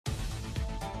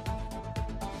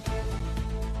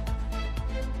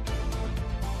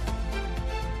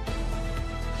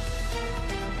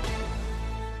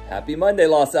Happy Monday,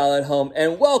 Lost Island Home,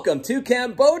 and welcome to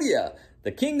Cambodia.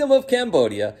 The Kingdom of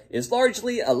Cambodia is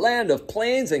largely a land of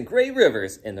plains and great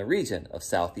rivers in the region of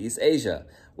Southeast Asia.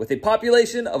 With a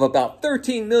population of about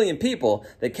 13 million people,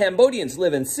 the Cambodians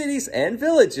live in cities and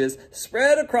villages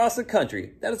spread across a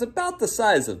country that is about the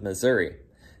size of Missouri.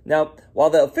 Now, while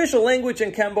the official language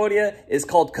in Cambodia is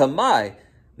called Khmer,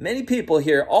 many people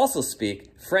here also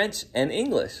speak French and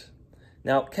English.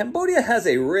 Now, Cambodia has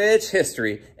a rich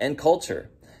history and culture.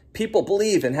 People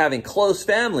believe in having close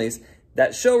families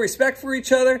that show respect for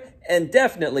each other and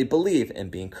definitely believe in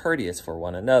being courteous for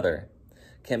one another.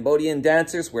 Cambodian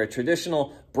dancers wear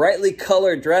traditional, brightly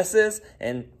colored dresses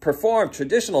and perform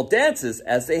traditional dances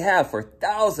as they have for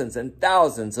thousands and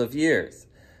thousands of years.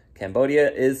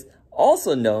 Cambodia is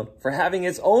also known for having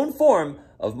its own form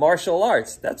of martial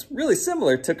arts that's really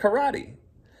similar to karate.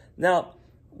 Now,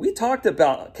 we talked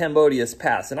about Cambodia's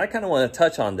past, and I kind of want to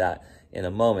touch on that in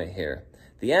a moment here.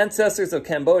 The ancestors of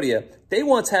Cambodia, they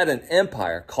once had an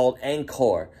empire called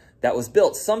Angkor that was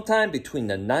built sometime between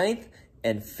the 9th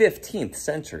and 15th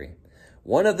century.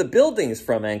 One of the buildings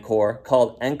from Angkor,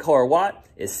 called Angkor Wat,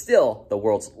 is still the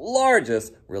world's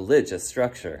largest religious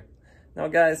structure. Now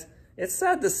guys, it's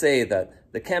sad to say that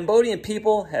the Cambodian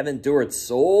people have endured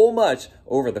so much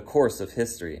over the course of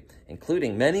history,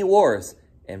 including many wars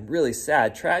and really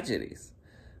sad tragedies.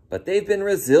 But they've been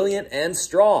resilient and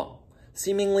strong,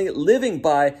 seemingly living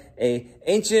by an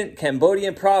ancient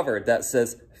Cambodian proverb that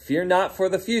says, "Fear not for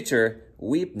the future,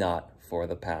 weep not for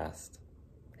the past."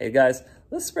 Hey guys,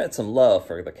 let's spread some love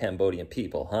for the Cambodian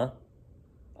people, huh?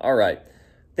 All right.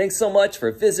 Thanks so much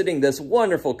for visiting this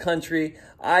wonderful country.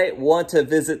 I want to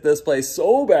visit this place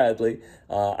so badly.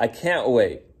 I can't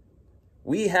wait.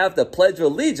 We have the Pledge of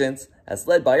Allegiance as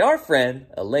led by our friend,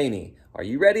 Eleni. Are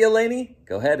you ready, Eleni?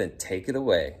 Go ahead and take it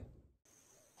away.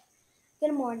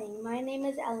 Good morning. My name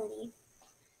is Eleni.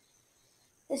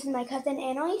 This is my cousin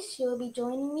Anois. She will be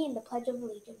joining me in the Pledge of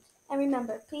Allegiance. And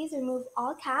remember, please remove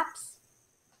all caps.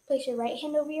 Place your right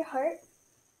hand over your heart.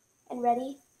 And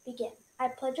ready, begin. I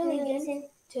pledge allegiance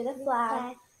to the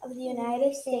flag of the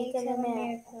United States of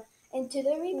America and to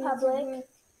the republic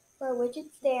for which it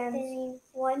stands,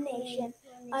 one nation,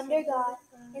 under God,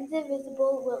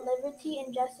 indivisible, with liberty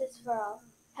and justice for all.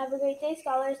 Have a great day,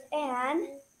 scholars, and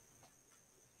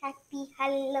Happy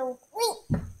Halloween!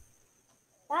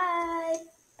 bye!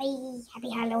 Bye!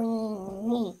 Happy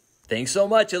Halloween! Thanks so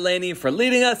much, Eleni, for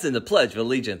leading us in the Pledge of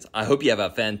Allegiance. I hope you have a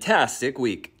fantastic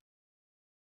week.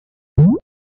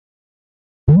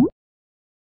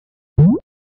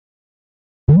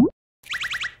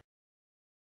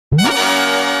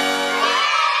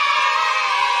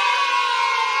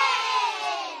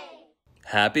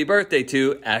 Happy birthday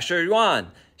to Asher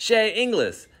Yuan, Shay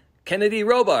Inglis, Kennedy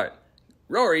Robart,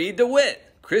 Rory DeWitt,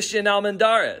 Christian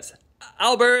Almendarez,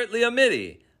 Albert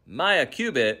Leomidi, Maya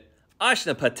Cubitt,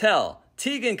 Ashna Patel,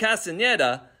 Tegan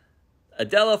Castaneda,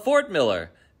 Adela Fortmiller,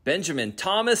 Benjamin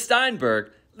Thomas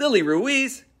Steinberg, Lily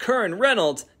Ruiz, Kern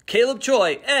Reynolds, Caleb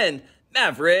Choi, and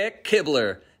Maverick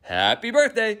Kibler. Happy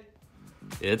birthday!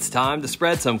 It's time to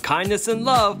spread some kindness and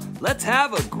love. Let's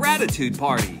have a gratitude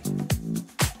party.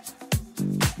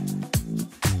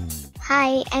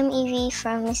 Hi, I'm Evie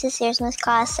from Mrs. Searsman's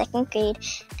class, 2nd grade,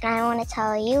 and I want to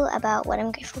tell you about what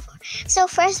I'm grateful for. So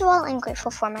first of all, I'm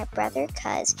grateful for my brother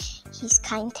because he's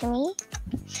kind to me.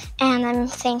 And I'm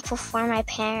thankful for my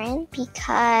parents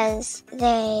because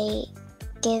they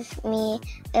give me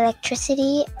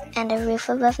electricity and a roof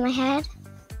above my head.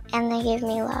 And they give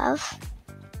me love.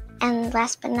 And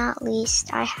last but not least,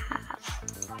 I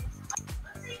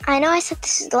know I said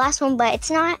this is the last one, but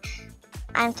it's not.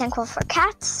 I'm thankful for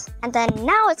cats. And then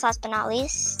now it's last but not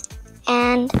least.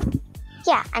 And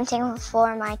yeah, I'm thankful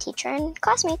for my teacher and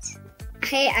classmates.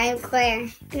 Hey, I'm Claire.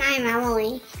 And I'm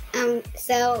Emily.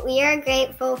 So we are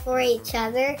grateful for each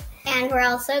other. And we're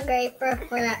also grateful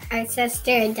for our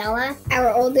sister Adela,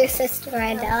 our older sister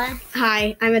Adela.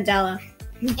 Hi, I'm Adela.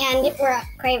 And we're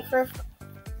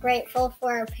grateful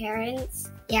for our parents.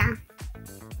 Yeah.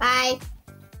 Bye.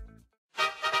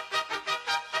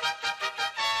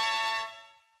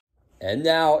 And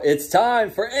now it's time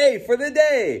for A for the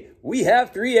Day. We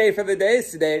have 3 A for the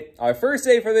Days today. Our first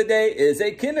A for the day is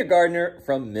a kindergartner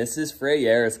from Mrs.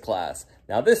 Freyer's class.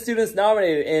 Now this student's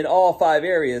nominated in all 5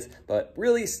 areas, but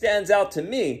really stands out to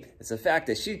me is the fact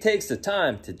that she takes the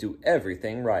time to do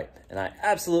everything right. And I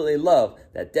absolutely love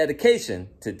that dedication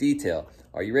to detail.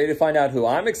 Are you ready to find out who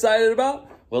I'm excited about?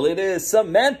 Well, it is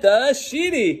Samantha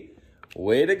Sheedy.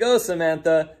 Way to go,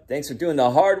 Samantha. Thanks for doing the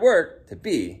hard work to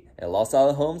be a Lost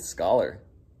Island Home scholar.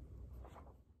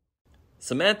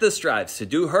 Samantha strives to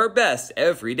do her best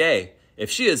every day. If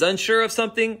she is unsure of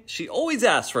something, she always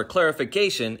asks for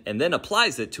clarification and then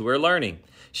applies it to her learning.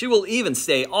 She will even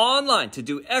stay online to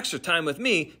do extra time with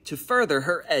me to further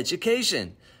her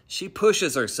education. She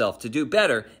pushes herself to do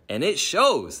better, and it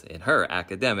shows in her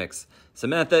academics.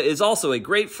 Samantha is also a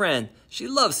great friend. She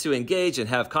loves to engage and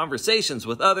have conversations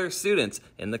with other students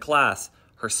in the class.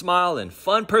 Her smile and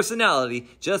fun personality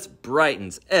just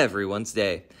brightens everyone's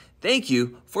day. Thank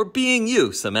you for being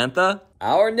you, Samantha.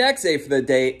 Our next A for the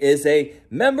day is a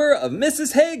member of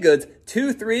Mrs. Haygood's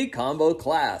 2-3 combo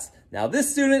class. Now,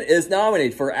 this student is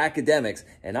nominated for academics,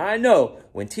 and I know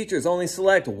when teachers only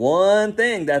select one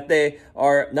thing that they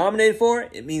are nominated for,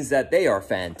 it means that they are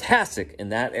fantastic in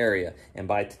that area. And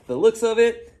by the looks of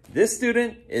it, this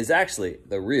student is actually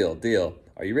the real deal.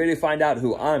 Are you ready to find out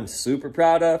who I'm super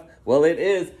proud of? Well, it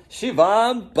is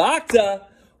Shivam Bhakta.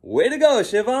 Way to go,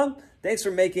 Shivam. Thanks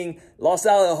for making Los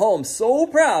Alamos Home so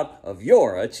proud of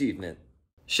your achievement.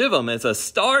 Shivam is a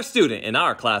star student in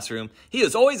our classroom. He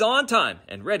is always on time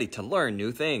and ready to learn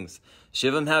new things.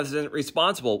 Shivam has been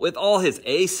responsible with all his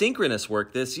asynchronous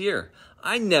work this year.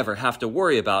 I never have to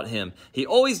worry about him. He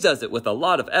always does it with a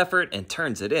lot of effort and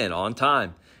turns it in on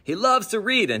time. He loves to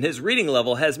read, and his reading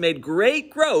level has made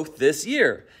great growth this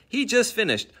year. He just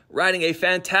finished writing a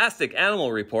fantastic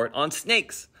animal report on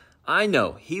snakes. I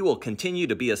know he will continue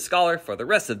to be a scholar for the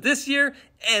rest of this year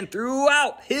and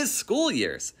throughout his school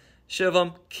years.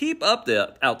 Shivam, keep up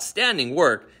the outstanding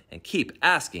work and keep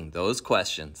asking those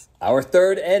questions. Our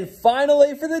third and final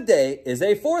A for the day is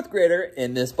a fourth grader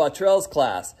in Miss Bottrell's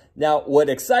class. Now, what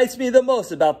excites me the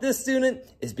most about this student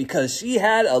is because she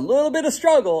had a little bit of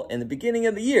struggle in the beginning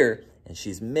of the year, and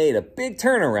she's made a big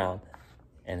turnaround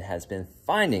and has been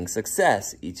finding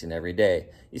success each and every day.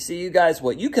 You see, you guys,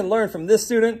 what you can learn from this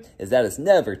student is that it's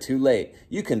never too late.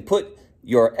 You can put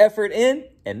your effort in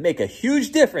and make a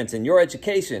huge difference in your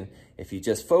education if you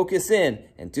just focus in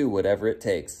and do whatever it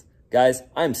takes. Guys,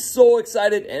 I'm so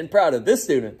excited and proud of this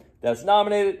student that's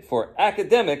nominated for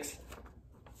academics,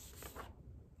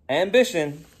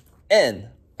 ambition, and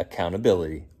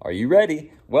accountability. Are you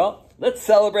ready? Well, let's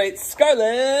celebrate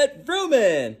Scarlett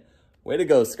Vrooman. Way to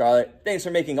go, Scarlett. Thanks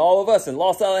for making all of us in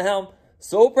Los Alamos Helm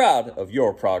so proud of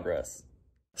your progress.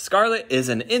 Scarlett is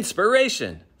an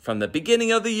inspiration. From the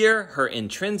beginning of the year, her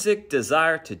intrinsic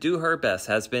desire to do her best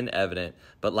has been evident.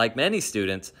 But like many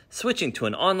students, switching to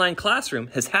an online classroom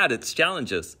has had its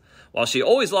challenges. While she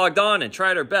always logged on and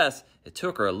tried her best, it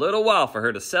took her a little while for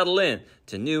her to settle in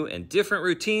to new and different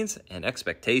routines and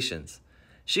expectations.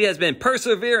 She has been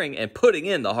persevering and putting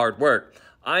in the hard work.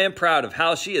 I am proud of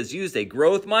how she has used a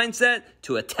growth mindset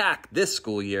to attack this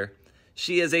school year.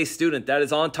 She is a student that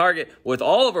is on target with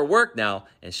all of her work now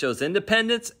and shows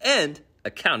independence and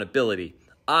accountability.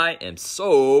 I am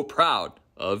so proud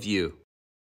of you.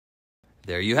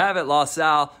 There you have it, Los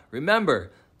Al.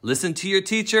 Remember, listen to your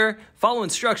teacher, follow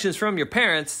instructions from your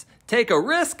parents, take a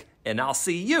risk, and I'll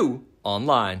see you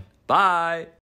online. Bye.